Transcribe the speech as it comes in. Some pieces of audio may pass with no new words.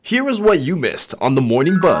Here is what you missed on the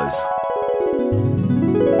Morning Buzz.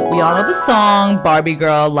 We all know the song, Barbie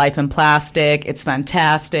Girl, Life in Plastic. It's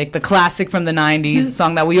fantastic. The classic from the 90s, a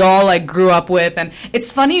song that we all like grew up with. And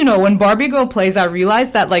it's funny, you know, when Barbie Girl plays, I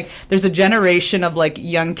realize that like there's a generation of like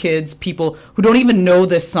young kids, people who don't even know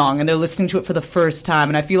this song and they're listening to it for the first time.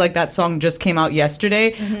 And I feel like that song just came out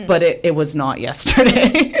yesterday, but it was not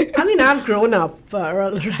yesterday. I mean, I've grown up,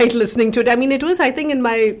 right, listening to it. I mean, it was, I think, in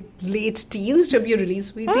my late teens जब ये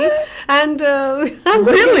release हुई थी. And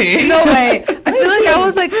really? No way.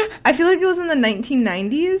 I feel like it was in the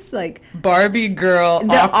 1990s, like Barbie Girl,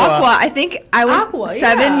 the Aqua. I think I was Aqua,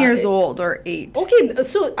 7 years old or 8. Okay,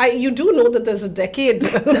 so you do know that there's a decade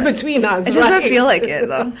between us, It right? doesn't feel like it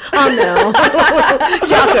though. Oh no.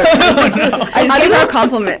 क्या करूं? I just gave her a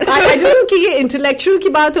compliment. I don't know कि ये intellectual की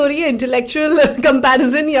बात हो रही है, intellectual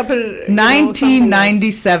comparison या फिर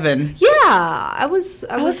 1997. Yeah, I was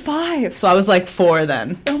 5. So I was like 4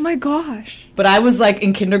 then. Oh my gosh. But I was like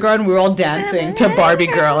in kindergarten, we were all dancing to Barbie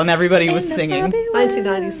Girl and everybody was singing.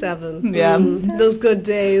 1997. Yeah. Those good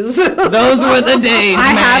days. Those were the days,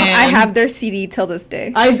 I have their CD till this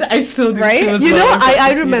day. I still do Right? too as You well. know, I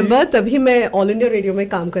CD. remember तभी मैं All India Radio में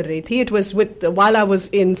काम कर रही थी. It was while I was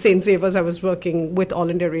in St. Xavier's, I was working with All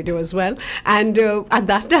India Radio as well. And at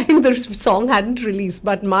that time, the song hadn't released.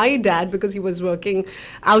 But my dad, because he was working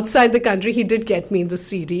outside the country, he did get me the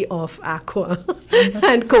CD of Aqua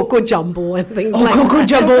and Coco Jumbo and things like Coco that.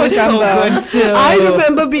 Jumbo is so good too. I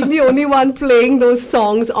remember being the only one playing those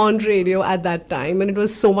songs on radio at that time, and it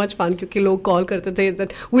was so much fun because लोग call करते थे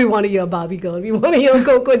that we want to hear Barbie Girl, we want to hear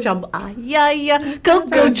Coco Jumbo,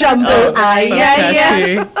 Coco Jumbo,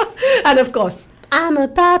 and of course, I'm a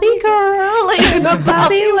Barbie girl in a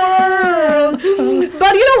Barbie world.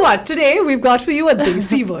 But you know what? Today we've got for you a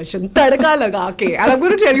Desi version, Tadka Laga Ke. And I'm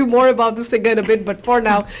going to tell you more about the singer in a bit, but for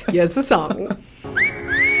now, here's the song.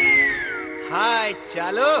 Hi,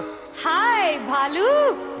 Chalu. Hi,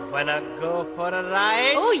 Bhalu. Wanna go for a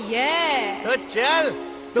ride? Oh yeah. तो चल,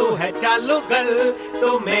 तू है चालू गल,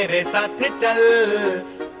 तू मेरे साथ चल,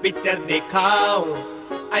 पिक्चर दिखाऊं,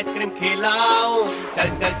 आइसक्रीम खिलाऊं, चल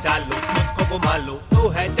चल चालू, मुझको घुमा लूं, तू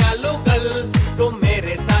है चालू गल, तू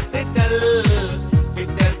मेरे साथ चल,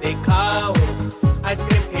 पिक्चर दिखाऊं,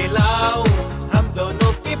 आइसक्रीम खिलाऊं, हम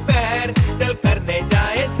दोनों की पैर, चल करने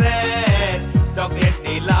जाए सैर, चॉकलेट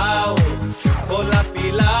दिलाऊं, कोला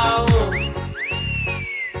पिलाऊं,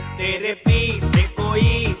 तेरे पीछे कोई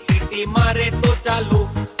सीटी मारे तो चालू,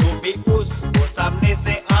 तू भी उसको सामने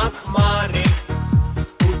से आंख मारे,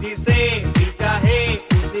 उसी से भी चाहे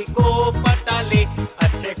उसी को पटा ले,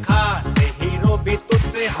 अच्छे खासे हीरो भी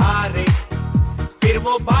तुझसे हारे, फिर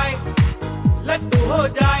वो बाय लड्डू हो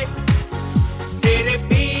जाए, तेरे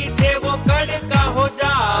पीछे वो कड़का हो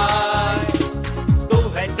जाए, तू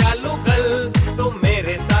है चालू गल, तू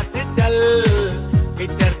मेरे साथ चल,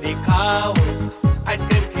 पिक्चर दिखाऊं,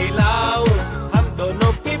 आइसक्रीम खिलाऊं, हम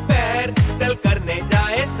दोनों की पैर, चल करने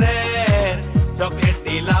जाए सैर, चॉकलेट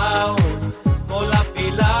दिलाऊं, कोला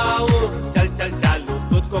पिलाऊं, चल चल चालू,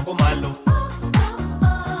 तुझको घुमा लूं,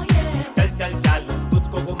 चल चल चालू,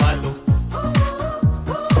 तुझको घुमा लूं.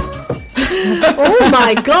 Oh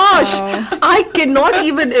my gosh, I cannot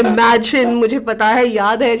even imagine. मुझे पता है,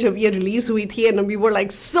 याद है जब ये रिलीज हुई थी and we were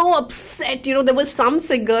like so upset. You know, there were some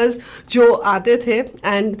singers जो आते थे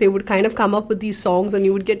and they would kind of come up with these songs and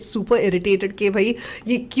you would get super irritated कि भाई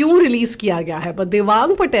ये क्यों रिलीज किया गया है. But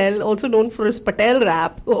Devang Patel, also known for his Patel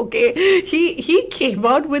rap, okay, he came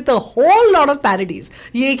out with a whole lot of parodies.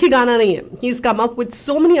 ये एक ही गाना नहीं है. He's come up with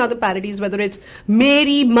so many other parodies, whether it's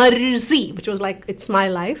Meri Marzi, which was like It's My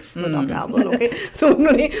Life, the dog album. Okay, so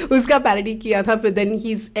उन्होंने उसका parody किया था, but then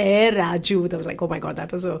he's Air Raju. They were like, oh my god,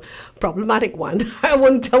 that was a problematic one. I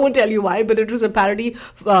won't tell you why, but it was a parody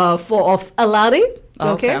of Alani.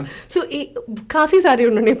 Okay. So काफी सारे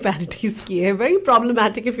उन्होंने parodies किए हैं. Very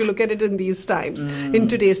problematic if you look at it in these times, in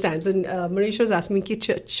today's times. And Manisha was asking me कि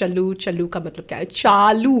chalu का मतलब क्या है?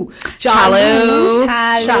 Chalu.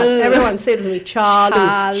 Everyone say it with me.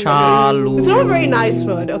 Chalu. It's not a very nice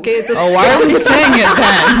word. Okay. It's a why are we saying it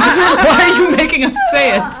then? Why are you making us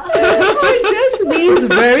say it? It just means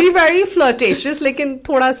very, very flirtatious. लेकिन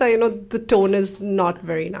थोड़ा सा, you know, the tone is not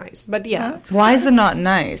very nice. But yeah. Why is it not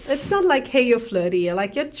nice? It's not like, hey, you're flirty. You're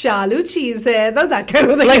like, you're chalu cheese hai. That kind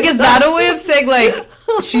of thing. Like, is that a way of saying, like,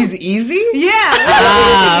 she's easy?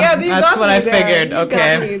 Yeah. That's what I figured. You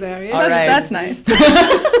Okay. got me there. Yeah. All right. That's nice.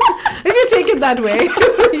 If you take it that way,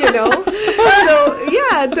 you know. So,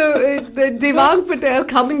 yeah, the Devang Patel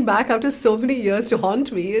coming back after so many years to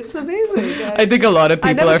haunt me, it's amazing. I think a lot of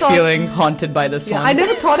people never are thought- feeling haunted by this Yeah, one. I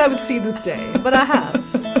never thought I would see this day, but I have.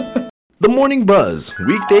 The Morning Buzz,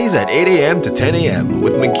 weekdays at 8 a.m. to 10 a.m.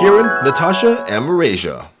 with Mankiran, Natasha, and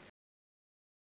Malaysia.